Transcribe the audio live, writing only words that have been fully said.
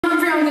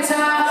on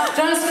guitar,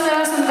 John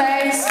Stilettos on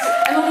bass,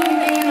 and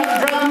Looking Ian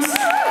on drums.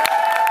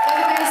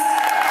 They're the best.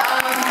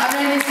 I've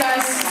known these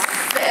guys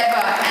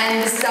forever,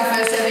 and this is our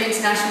first ever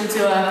international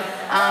tour.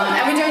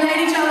 And we don't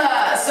hate each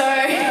other, so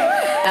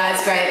no,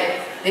 it's great.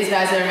 These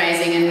guys are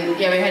amazing, and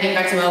yeah, we're heading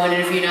back to Melbourne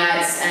in a few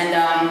nights, and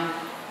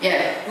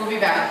yeah, we'll be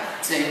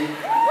back soon.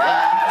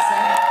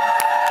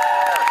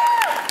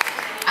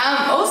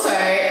 Also,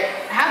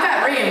 how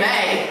about Rhea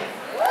May?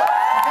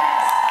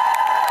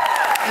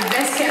 The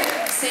best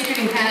kept secret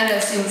in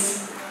Canada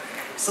since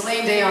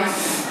Celine Dion.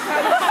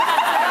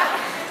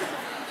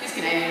 She's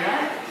Canadian,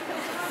 right?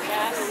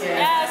 Yes. Yeah.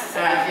 Yes.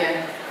 Alright,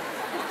 yeah.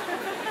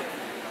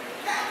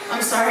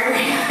 I'm sorry,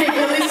 Rhea,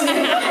 you're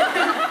listening.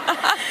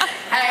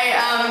 Hey,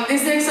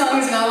 this next song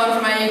is another one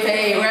from my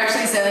EP. We're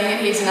actually selling it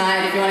here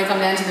tonight. If you want to come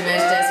down to the merch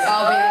desk,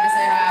 I'll be there to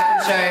say hi after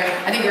the show.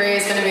 I think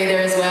Rhea's going to be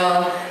there as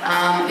well.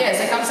 Yeah,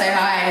 so come say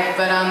hi.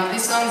 But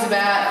this song's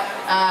about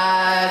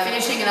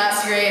finishing an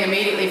arts degree and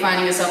immediately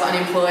finding yourself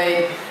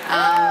unemployed.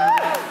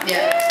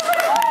 Yeah.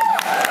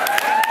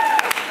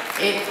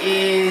 It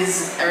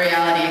is a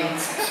reality.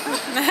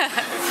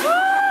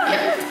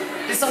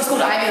 Yep. This song's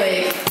called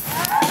Ivy League.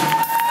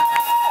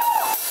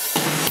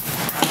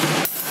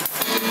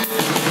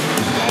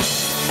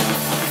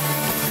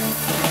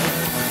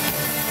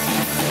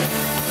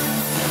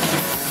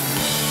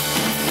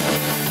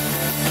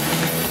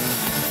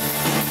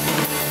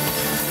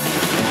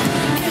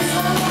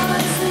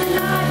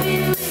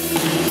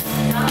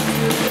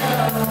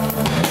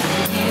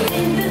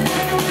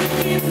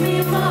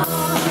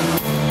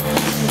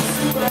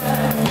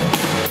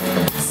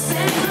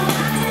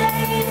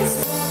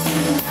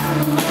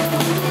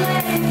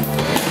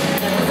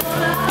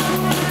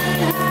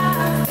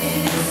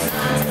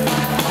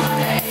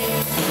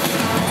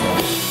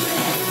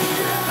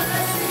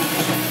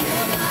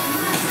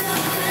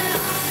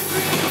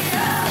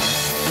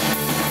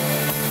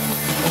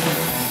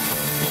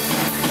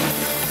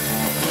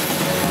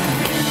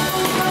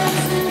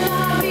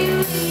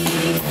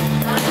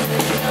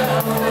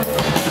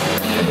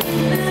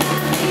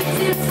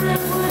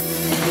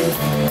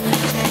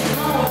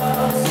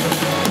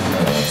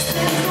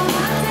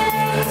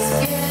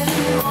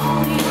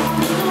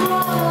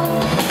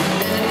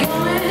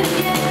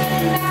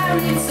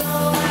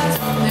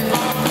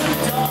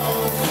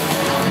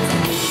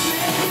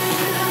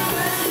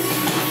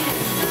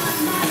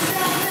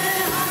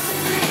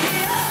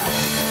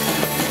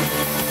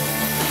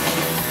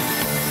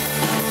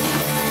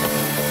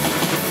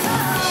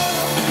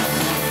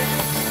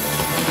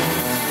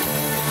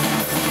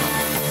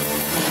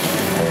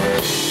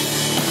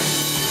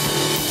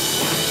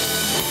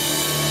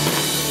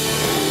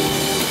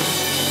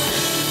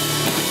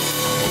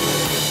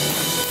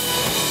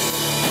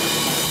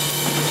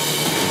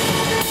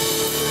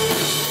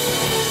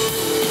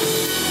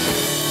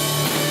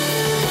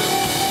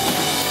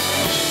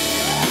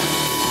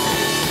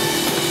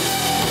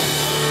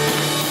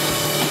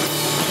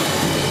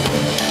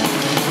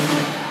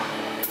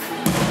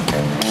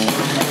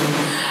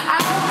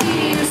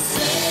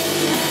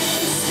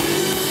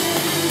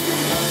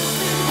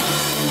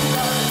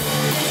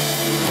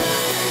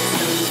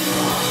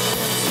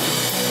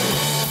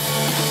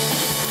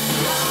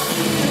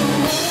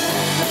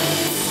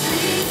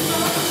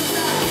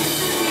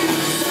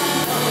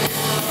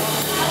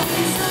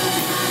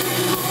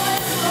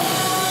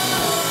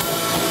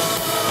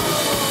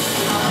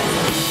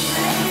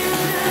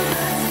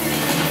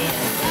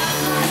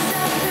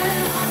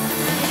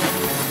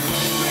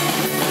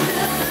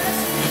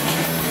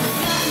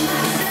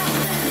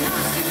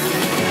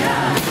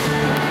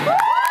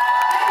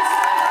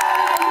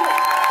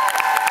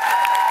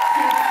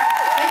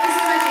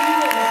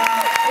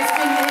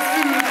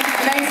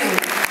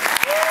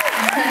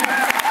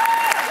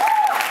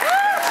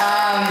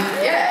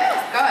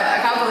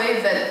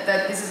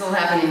 That this is all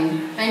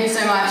happening. Thank you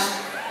so much.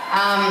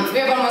 We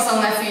have one more song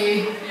left for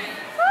you.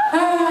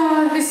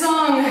 This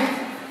song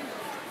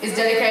is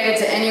dedicated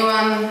to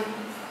anyone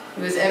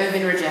who has ever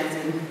been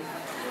rejected.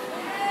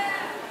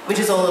 Which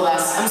is all of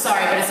us. I'm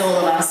sorry, but it's all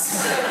of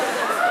us.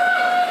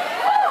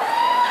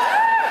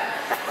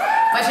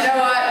 But you know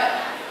what?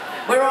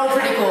 We're all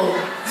pretty cool.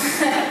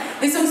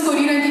 This song's called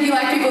You Don't Think You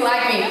Like People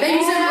Like Me.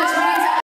 Thank you so much.